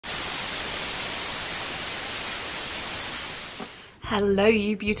Hello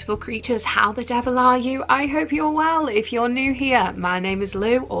you beautiful creatures, how the devil are you? I hope you're well. If you're new here, my name is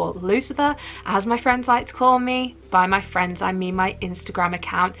Lou, or Lucifer, as my friends like to call me. By my friends I mean my Instagram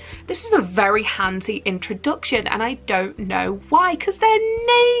account. This is a very handsy introduction and I don't know why, because they're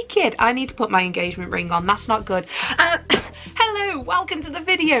naked. I need to put my engagement ring on, that's not good. Hello, welcome to the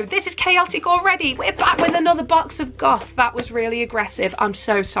video. This is chaotic already. We're back with another box of goth. That was really aggressive, I'm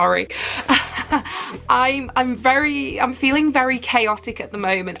so sorry. I'm feeling very chaotic at the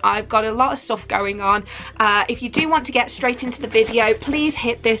moment. I've got a lot of stuff going on. If you do want to get straight into the video, please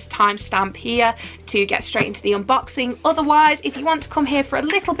hit this timestamp here to get straight into the unboxing. Otherwise, if you want to come here for a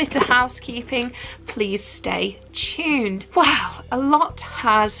little bit of housekeeping, please stay tuned. Wow, a lot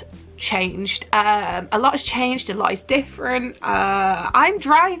has changed. A lot has changed, a lot is different. I'm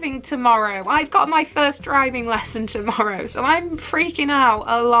driving tomorrow. I've got my first driving lesson tomorrow, so I'm freaking out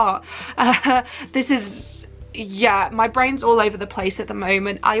a lot. Yeah, my brain's all over the place at the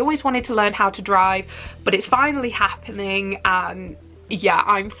moment. I always wanted to learn how to drive, but it's finally happening and yeah,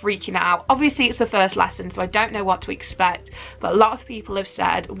 I'm freaking out. Obviously it's the first lesson, so I don't know what to expect, but a lot of people have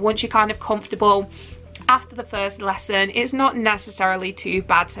said once you're kind of comfortable after the first lesson, it's not necessarily too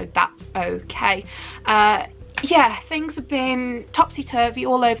bad, so that's okay. Yeah, things have been topsy-turvy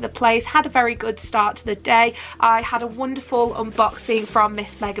all over the place. Had a very good start to the day. I had a wonderful unboxing from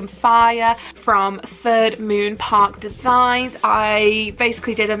Miss Megan Fire from Third Moon Park Designs. I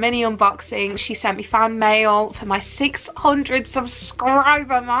basically did a mini unboxing. She sent me fan mail for my 600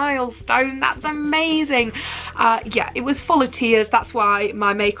 subscriber milestone. That's amazing. Yeah, it was full of tears. That's why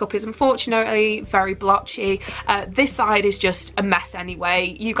my makeup is unfortunately very blotchy. This side is just a mess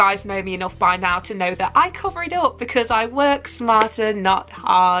anyway. You guys know me enough by now to know that I cover it up because I work smarter, not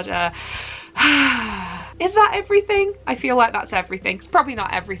harder. Is that everything? I feel like that's everything. It's probably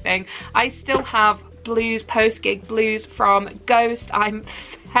not everything. I still have blues, post-gig blues from Ghost. I'm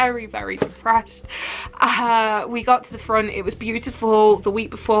very depressed. We got to the front, it was beautiful. The week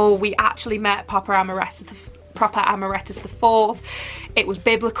before we actually met Proper Amarettus the 4th. It was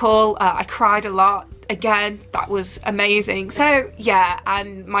biblical. I cried a lot. Again, that was amazing. So yeah,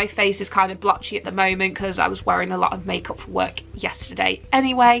 and my face is kind of blotchy at the moment because I was wearing a lot of makeup for work yesterday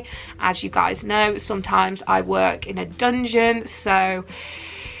anyway. As you guys know, sometimes I work in a dungeon, so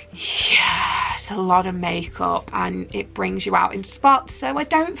yeah, it's a lot of makeup and it brings you out in spots, so I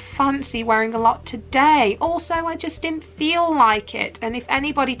don't fancy wearing a lot today. Also, I just didn't feel like it, and if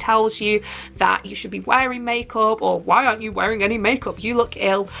anybody tells you that you should be wearing makeup or why aren't you wearing any makeup, you look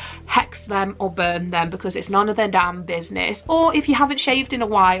ill, hex them or burn them because it's none of their damn business. Or if you haven't shaved in a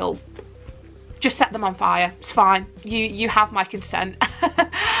while, just set them on fire, it's fine. You have my consent.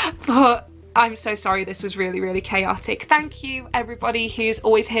 But I'm so sorry, this was really chaotic. Thank you everybody who's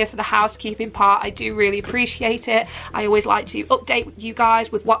always here for the housekeeping part. I do really appreciate it. I always like to update you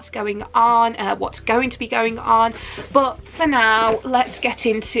guys with what's going on, what's going to be going on. But for now, let's get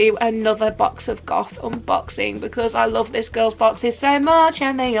into another box of goth unboxing because I love this girl's boxes so much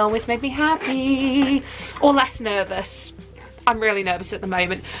and they always make me happy or less nervous. I'm really nervous at the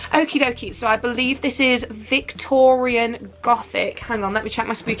moment. Okie dokie, so I believe this is Victorian Gothic. Hang on, let me check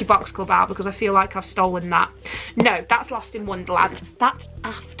my spooky box club out because I feel like I've stolen that. No, that's Lost in Wonderland. That's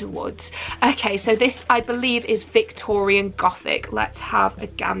afterwards. Okay, so this I believe is Victorian Gothic. Let's have a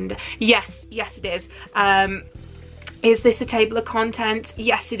gander. Yes it is. Is this a table of contents?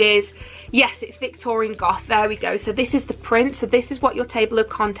 Yes it is. Yes, it's Victorian Goth. There we go. So this is the print. So this is what your table of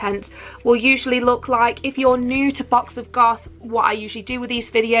contents will usually look like. If you're new to Box of Goth, what I usually do with these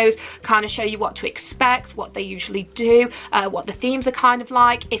videos, kind of show you what to expect, what they usually do, what the themes are kind of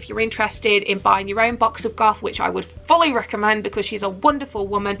like. If you're interested in buying your own Box of Goth, which I would fully recommend because she's a wonderful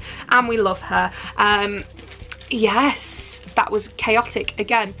woman and we love her. Yes, that was chaotic.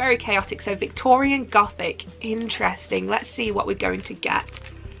 Again, very chaotic. So Victorian Gothic, interesting. Let's see what we're going to get.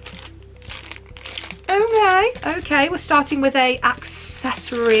 Okay, we're starting with a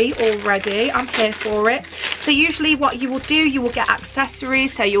accessory already. I'm here for it. So usually what you will do, you will get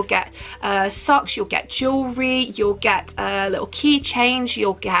accessories. So you'll get socks, you'll get jewelry, you'll get little keychains,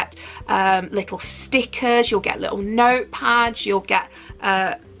 you'll get little stickers, you'll get little notepads, you'll get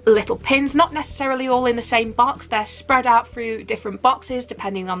little pins, not necessarily all in the same box. They're spread out through different boxes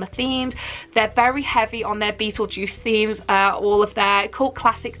depending on the themes. They're very heavy on their Beetlejuice themes, all of their cult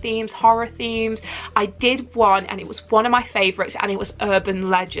classic themes, horror themes. I did one and it was one of my favorites and it was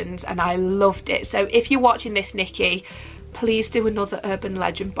Urban Legends and I loved it. So if you're watching this, Nikki, please do another Urban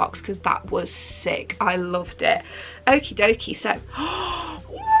Legend box because that was sick. I loved it. Okie dokie, so oh,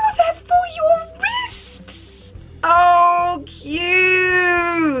 they're for your wrists. Oh,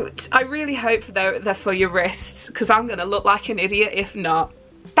 cute. I really hope though they're for your wrists, because I'm gonna look like an idiot if not.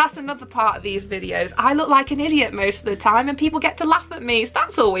 That's another part of these videos. I look like an idiot most of the time and people get to laugh at me, so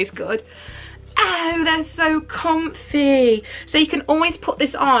that's always good. Oh, they're so comfy. So you can always put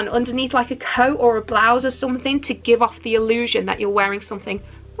this on underneath like a coat or a blouse or something to give off the illusion that you're wearing something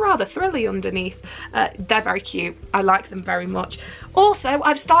rather thrilly underneath. They're very cute. I like them very much. Also,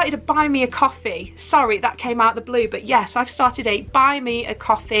 I've started a buy me a coffee. Sorry, that came out of the blue, but yes, I've started a buy me a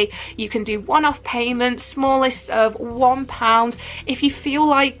coffee. You can do one-off payments, smallest of £1. If you feel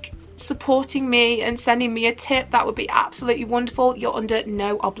like supporting me and sending me a tip, that would be absolutely wonderful. You're under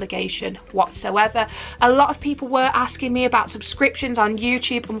no obligation whatsoever. A lot of people were asking me about subscriptions on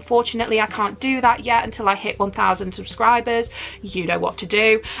YouTube. Unfortunately, I can't do that yet until I hit 1,000 subscribers. You know what to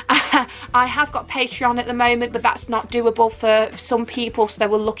do. I have got Patreon at the moment, but that's not doable for some people, so they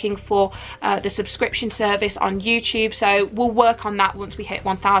were looking for the subscription service on YouTube, so we'll work on that once we hit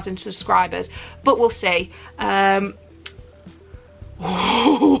 1,000 subscribers, but we'll see.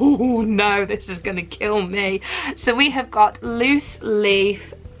 Oh no, this is gonna kill me. So we have got loose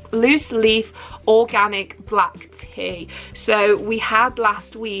leaf organic black tea. So we had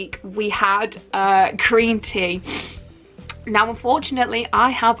last week, we had green tea. Now unfortunately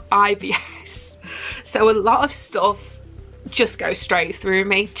I have IBS, so a lot of stuff just goes straight through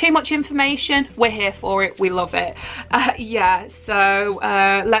me. Too much information, we're here for it, we love it. Yeah, so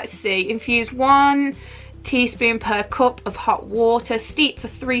let's see, infuse 1 teaspoon per cup of hot water, steep for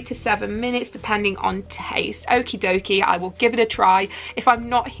 3 to 7 minutes depending on taste. Okie dokie, I will give it a try. If I'm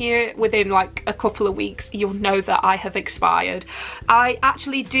not here within like a couple of weeks, you'll know that I have expired. I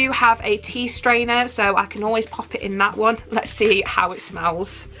actually do have a tea strainer, so I can always pop it in that one. Let's see how it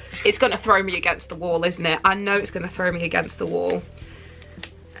smells. It's gonna throw me against the wall, isn't it? I know it's gonna throw me against the wall.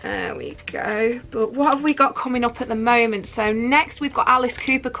 There we go. But what have we got coming up at the moment? So next we've got Alice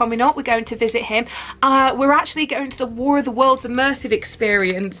Cooper coming up. We're going to visit him. We're actually going to the War of the Worlds immersive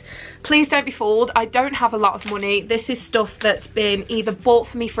experience. Please don't be fooled, I don't have a lot of money. This is stuff that's been either bought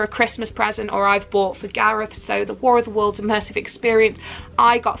for me for a Christmas present or I've bought for Gareth. So the War of the Worlds immersive experience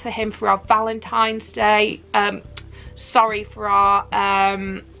I got for him for our Valentine's Day. Sorry, for our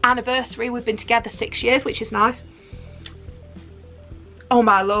anniversary. We've been together 6 years, which is nice. Oh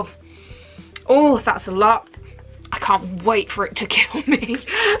my love. Oh, that's a lot. I can't wait for it to kill me.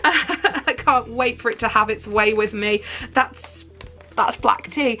 I can't wait for it to have its way with me. That's black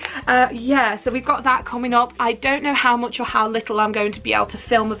tea. Yeah, so we've got that coming up. I don't know how much or how little I'm going to be able to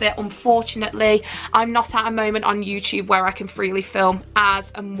film of it, unfortunately. I'm not at a moment on YouTube where I can freely film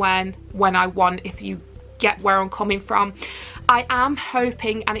as and when I want, if you get where I'm coming from. I am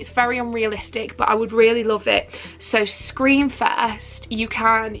hoping, and it's very unrealistic, but I would really love it. So Screamfest, you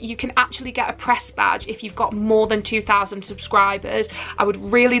can actually get a press badge if you've got more than 2,000 subscribers. I would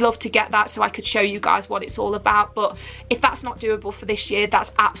really love to get that so I could show you guys what it's all about, but if that's not doable for this year,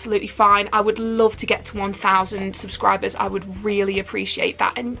 that's absolutely fine. I would love to get to 1,000 subscribers. I would really appreciate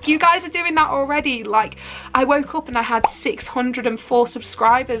that, and you guys are doing that already. Like, I woke up and I had 604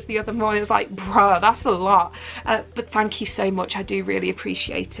 subscribers the other morning. I was like, bruh, that's a lot. But thank you so much. I do really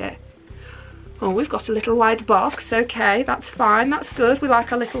appreciate it. Oh, we've got a little white box. Okay, that's fine, that's good. We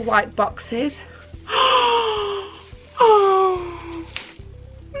like our little white boxes. Oh,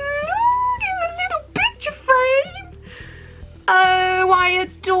 look at the little picture frame. Oh, I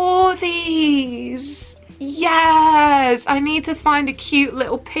adore these. Yes, I need to find a cute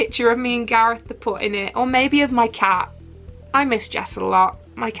little picture of me and Gareth to put in it, or maybe of my cat. I miss Jess a lot.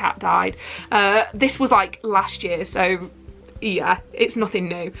 My cat died. This was like last year, so yeah, it's nothing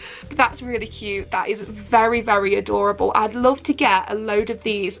new, but that's really cute. That is very, very adorable. I'd love to get a load of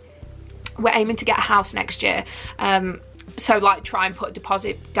these. We're aiming to get a house next year, so like try and put a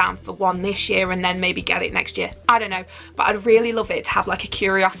deposit down for one this year and then maybe get it next year. I don't know, but I'd really love it to have like a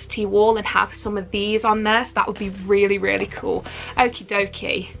curiosity wall and have some of these on there, so that would be really, really cool. Okie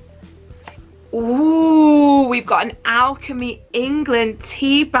dokie. Ooh, we've got an Alchemy England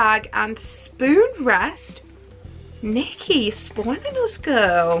tea bag and spoon rest. Nikki, you're spoiling us,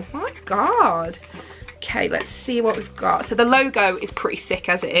 girl. My God. Okay, let's see what we've got. So the logo is pretty sick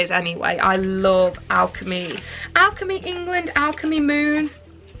as it is anyway. I love Alchemy. Alchemy England, Alchemy Moon.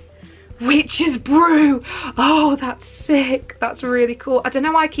 Witch's Brew. Oh, that's sick. That's really cool. I don't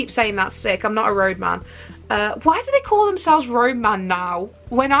know why I keep saying that's sick. I'm not a roadman. Why do they call themselves roadman now?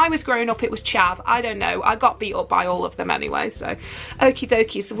 When I was growing up, it was chav. I don't know. I got beat up by all of them anyway, so. Okie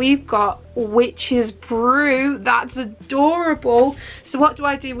dokie. So we've got Witch's Brew. That's adorable. So what do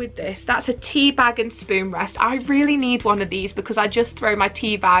I do with this? That's a tea bag and spoon rest. I really need one of these because I just throw my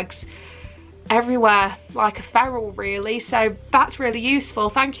tea bags everywhere like a feral really, so that's really useful.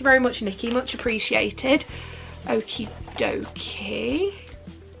 Thank you very much, Nikki, much appreciated. Okie dokie.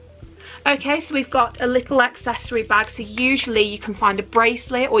 Okay, so we've got a little accessory bag. So usually you can find a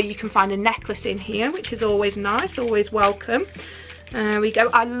bracelet or you can find a necklace in here, which is always nice, always welcome. There we go.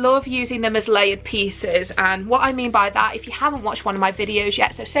 I love using them as layered pieces, and what I mean by that, if you haven't watched one of my videos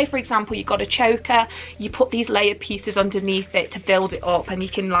yet, so say for example you've got a choker, you put these layered pieces underneath it to build it up, and you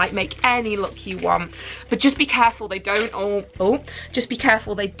can like make any look you want, but just be careful they don't all just be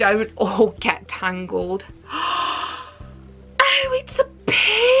careful they don't all get tangled. Oh, it's a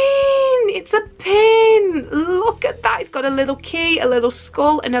pin! It's a pin! Look at that. It's got a little key, a little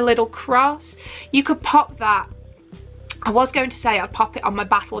skull, and a little cross. You could pop that. I was going to say I'd pop it on my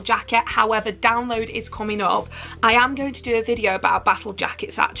battle jacket, however, download is coming up. I am going to do a video about battle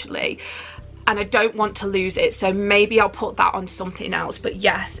jackets actually, and I don't want to lose it, so maybe I'll put that on something else. But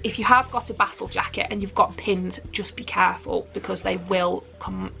yes, if you have got a battle jacket and you've got pins, just be careful because they will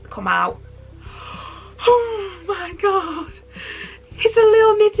come out. Oh my god, it's a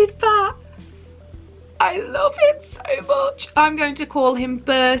little knitted bat. I love him so much. I'm going to call him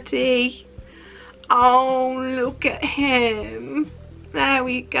Bertie. Oh, look at him. There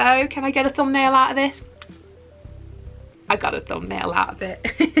we go. Can I get a thumbnail out of this? I got a thumbnail out of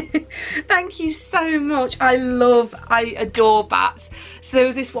it. Thank you so much. I adore bats. So there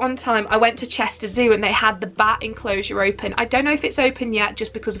was this one time I went to Chester Zoo and they had the bat enclosure open. I don't know if it's open yet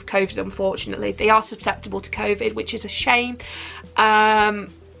just because of COVID, unfortunately. They are susceptible to COVID, which is a shame.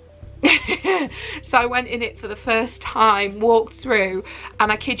 So I went in it for the first time, walked through,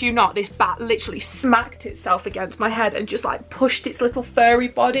 and I kid you not, this bat literally smacked itself against my head and just like pushed its little furry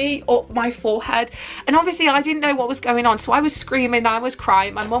body up my forehead. And obviously I didn't know what was going on, so I was screaming, I was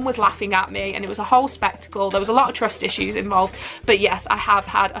crying, my mum was laughing at me, and it was a whole spectacle. There was a lot of trust issues involved, but yes, I have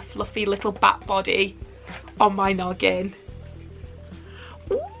had a fluffy little bat body on my noggin.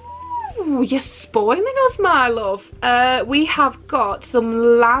 Ooh, you're spoiling us, my love. We have got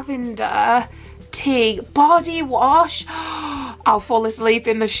some lavender tea body wash. I'll fall asleep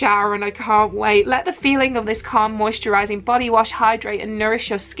in the shower and I can't wait. Let the feeling of this calm moisturizing body wash hydrate and nourish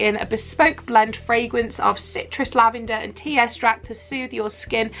your skin. A bespoke blend fragrance of citrus, lavender and tea extract to soothe your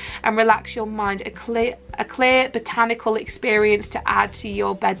skin and relax your mind. A clear botanical experience to add to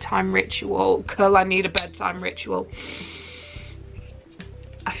your bedtime ritual. Girl, I need a bedtime ritual.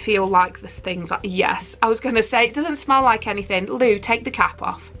 I feel like this thing's like, yes, I was going to say it doesn't smell like anything. Lou, take the cap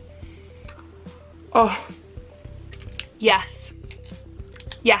off. Oh, yes,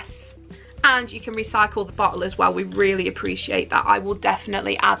 yes. And you can recycle the bottle as well. We really appreciate that. I will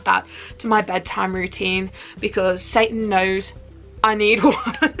definitely add that to my bedtime routine because Satan knows I need one.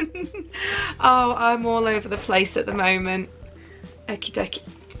 Oh, I'm all over the place at the moment. Okie dokie.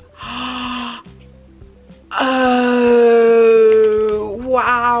 Oh,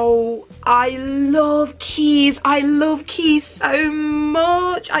 wow. I love keys. I love keys so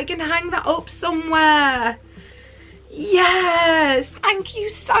much. I can hang that up somewhere. Yes, thank you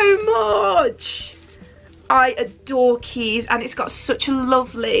so much. I adore keys, and it's got such a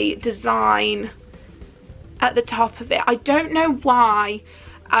lovely design at the top of it. I don't know why.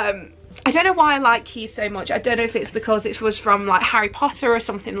 I don't know why I like keys so much. I don't know if it's because it was from like Harry Potter or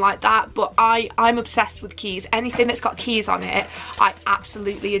something like that, but I'm obsessed with keys. Anything that's got keys on it, I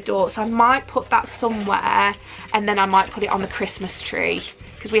absolutely adore. So I might put that somewhere, and then I might put it on the Christmas tree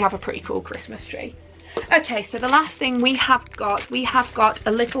because we have a pretty cool Christmas tree. Okay, so the last thing we have got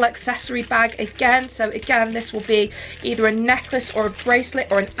a little accessory bag again. So again, this will be either a necklace or a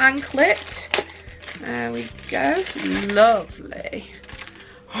bracelet or an anklet. There we go. Lovely.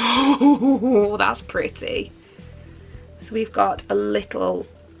 Oh, that's pretty. So we've got a little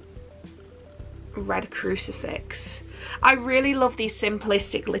red crucifix. I really love these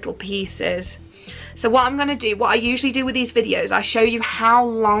simplistic little pieces. So what I'm going to do, what I usually do with these videos, I show you how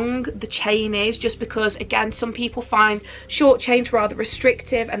long the chain is, just because again some people find short chains rather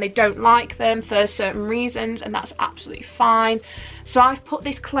restrictive and they don't like them for certain reasons, and that's absolutely fine. So I've put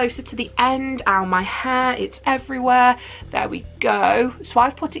this closer to the end. Ow, my hair, it's everywhere. There we go. So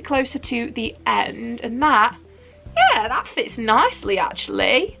I've put it closer to the end, and that, yeah, that fits nicely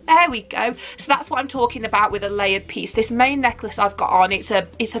actually. There we go. So that's what I'm talking about with a layered piece. This main necklace I've got on, it's a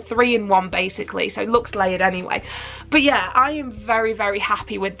 3-in-1 basically, so it looks layered anyway. But yeah, I am very, very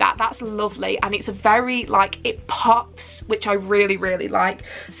happy with that. That's lovely, and it's a very, like, it pops, which I really, really like.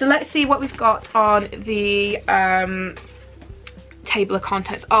 So let's see what we've got on the table of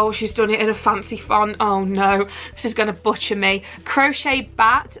contents. Oh, she's done it in a fancy font. Oh no, this is going to butcher me. Crochet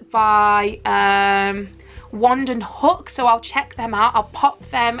Bat by wand and hook, so I'll check them out. I'll pop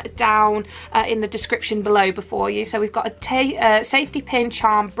them down in the description below before you. So we've got a safety pin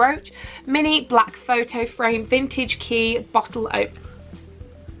charm brooch, mini black photo frame, vintage key, bottle open.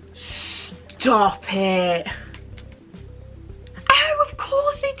 Stop it. Oh, of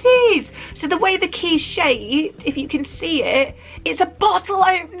course it is. So the way the key's shaped, if you can see it, it's a bottle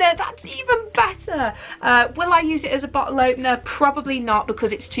opener. That's even better. Will I use it as a bottle opener? Probably not,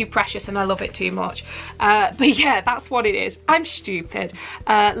 because it's too precious and I love it too much. But yeah, that's what it is. I'm stupid.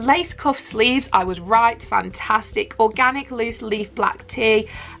 Lace cuff sleeves, I was right, fantastic. Organic loose leaf black tea,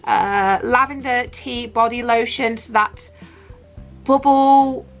 lavender tea body lotion, so that's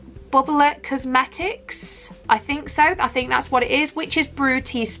Bubblet Cosmetics, I think so. I think that's what it is. Witch's Brew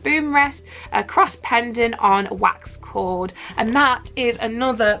tea spoon rest, a cross pendant on wax cord, and that is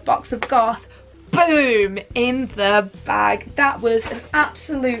another box of Goth. Boom, in the bag. That was an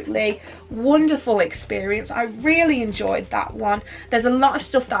absolutely wonderful experience. I really enjoyed that one. There's a lot of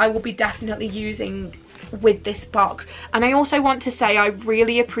stuff that I will be definitely using with this box, and I also want to say I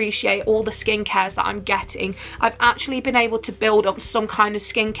really appreciate all the skincares that I'm getting. I've actually been able to build up some kind of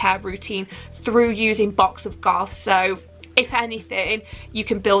skincare routine through using Box of Goth, so if anything, you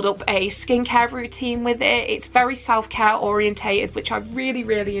can build up a skincare routine with it. It's very self-care orientated, which I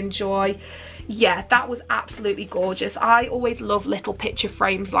really enjoy. Yeah, that was absolutely gorgeous. I always love little picture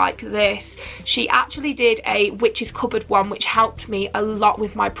frames like this. She actually did a witch's cupboard one, which helped me a lot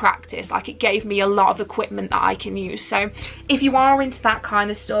with my practice. Like, it gave me a lot of equipment that I can use. So if you are into that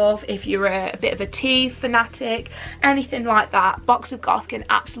kind of stuff, if you're a bit of a tea fanatic, anything like that, Box of Goth can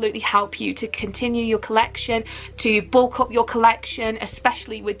absolutely help you to continue your collection, to bulk up your collection,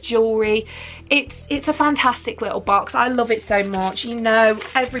 especially with jewellery. It's a fantastic little box. I love it so much. You know,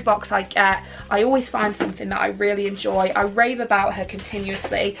 every box I get, I always find something that I really enjoy. I rave about her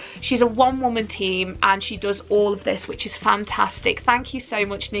continuously. She's a one-woman team and she does all of this, which is fantastic. Thank you so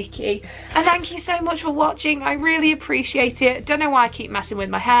much, Nikki. And thank you so much for watching. I really appreciate it. Don't know why I keep messing with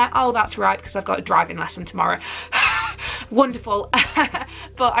my hair. Oh, that's right, because I've got a driving lesson tomorrow. Wonderful.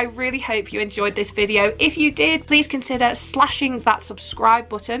 But I really hope you enjoyed this video. If you did, please consider slashing that subscribe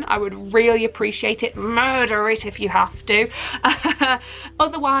button. I would really appreciate it. Murder it if you have to.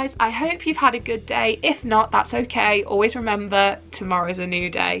 Otherwise, I hope you've had a good day. If not, that's okay. Always remember, tomorrow's a new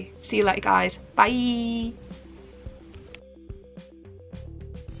day. See you later, guys. Bye.